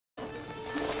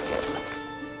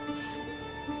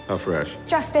How fresh?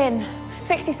 Just in.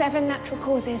 67 natural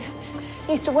causes.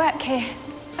 Used to work here.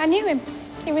 I knew him.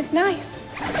 He was nice.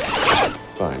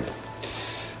 Fine.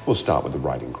 We'll start with the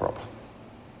riding crop.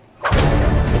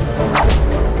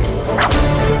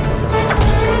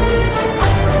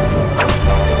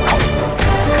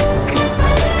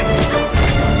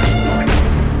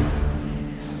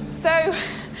 So,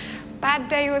 bad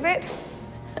day, was it?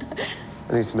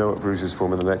 I need to know what Bruges for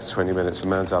in the next 20 minutes. A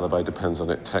man's alibi depends on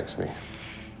it. Text me.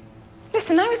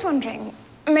 Listen, I was wondering,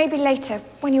 maybe later,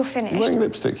 when you're finished... You're wearing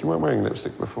lipstick. You weren't wearing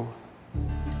lipstick before.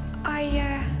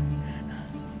 I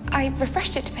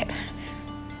refreshed it a bit.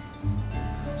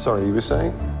 Sorry, you were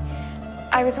saying?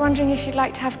 I was wondering if you'd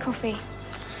like to have coffee.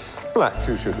 Black,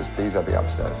 2 sugars, please. I'll be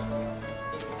upstairs.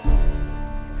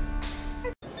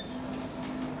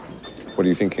 What are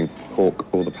you thinking?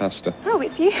 Pork or the pasta? Oh,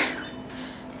 it's you.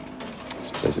 I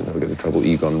suppose you'll never get into trouble.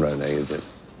 Egon Rone, is it?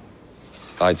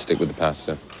 I'd stick with the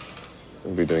pasta.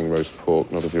 Don't be doing roast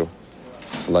pork, not if you're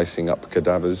slicing up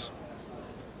cadavers.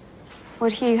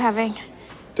 What are you having?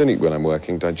 Don't eat when I'm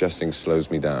working. Digesting slows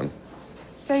me down.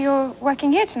 So you're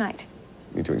working here tonight?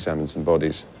 Need to examine some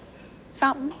bodies.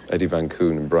 Some? Eddie Van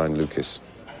Koon and Brian Lucas.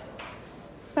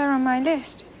 They're on my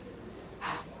list.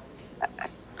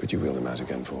 Could you wheel them out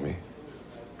again for me?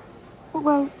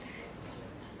 Well,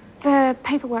 the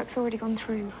paperwork's already gone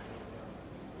through.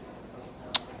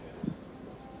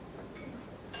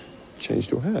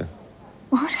 Changed your hair.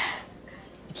 What?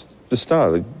 It's the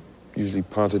style. It usually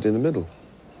parted in the middle.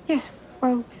 Yes,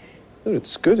 well... No,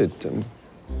 it's good. It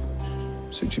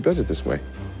suits you better this way.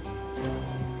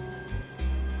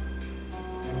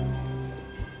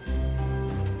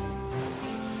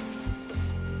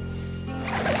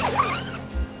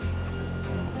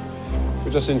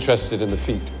 We're just interested in the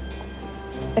feet.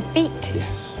 The feet?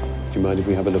 Yes. Do you mind if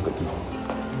we have a look at them?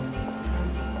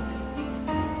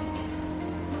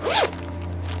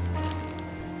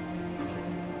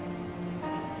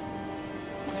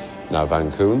 Now,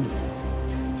 Van Koon.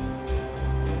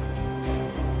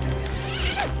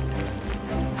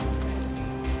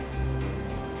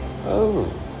 Oh.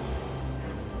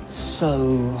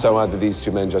 So either these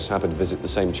two men just happened to visit the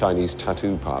same Chinese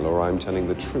tattoo parlor, or I'm telling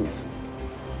the truth.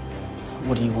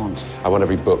 what do you want? I want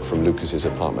every book from Lucas's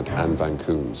apartment and Van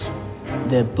Koon's.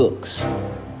 They're books.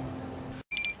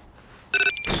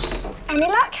 Any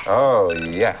luck? Oh,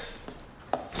 yes.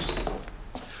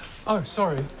 Oh,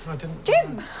 sorry, I didn't...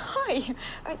 Jim, hi.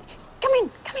 Come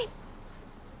in, come in.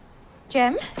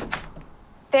 Jim,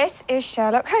 this is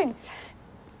Sherlock Holmes.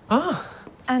 Ah.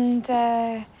 And,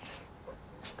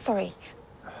 sorry.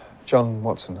 John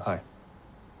Watson, hi.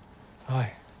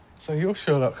 Hi. So you're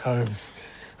Sherlock Holmes.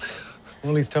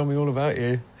 Molly's told me all about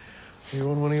you. You're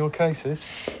on one of your cases.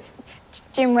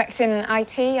 Jim works in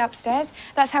IT upstairs.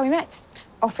 That's how we met.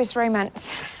 Office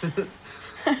romance.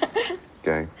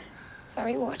 Gay.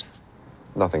 Sorry, what?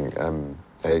 Nothing,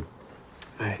 hey.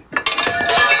 Hey.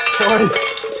 Sorry.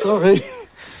 Sorry.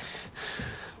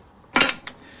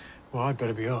 Well, I'd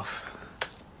better be off.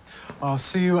 I'll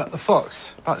see you at the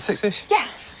Fox, about 6-ish? Yeah.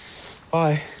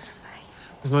 Bye.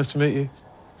 It was nice to meet you.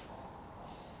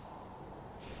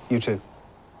 You too.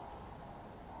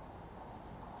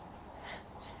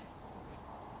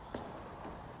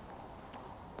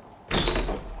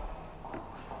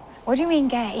 What do you mean,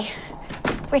 gay?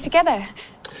 We're together.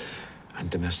 And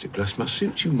domestic bliss must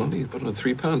suit you, Molly. You've put on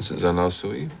 3 pounds since I last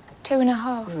saw you.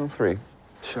 2.5. Well, 3.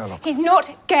 Sherlock. He's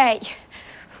not gay.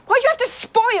 Why do you have to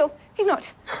spoil? He's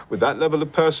not. With that level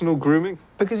of personal grooming?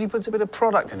 Because he puts a bit of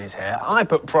product in his hair. I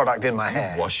put product in my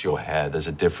hair. Wash your hair, there's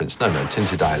a difference. No,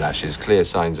 tinted eyelashes, clear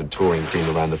signs of touring cream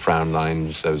around the frown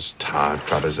lines, those tired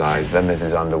crabber's eyes. Then there's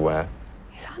his underwear.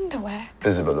 His underwear?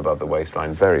 Visible above the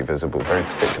waistline, very visible, very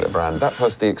particular brand. That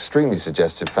plus the extremely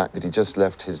suggestive fact that he just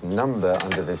left his number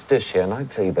under this dish here, and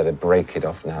I'd say you better break it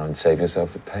off now and save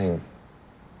yourself the pain.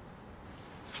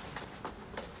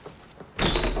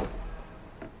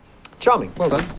 Charming. Well done.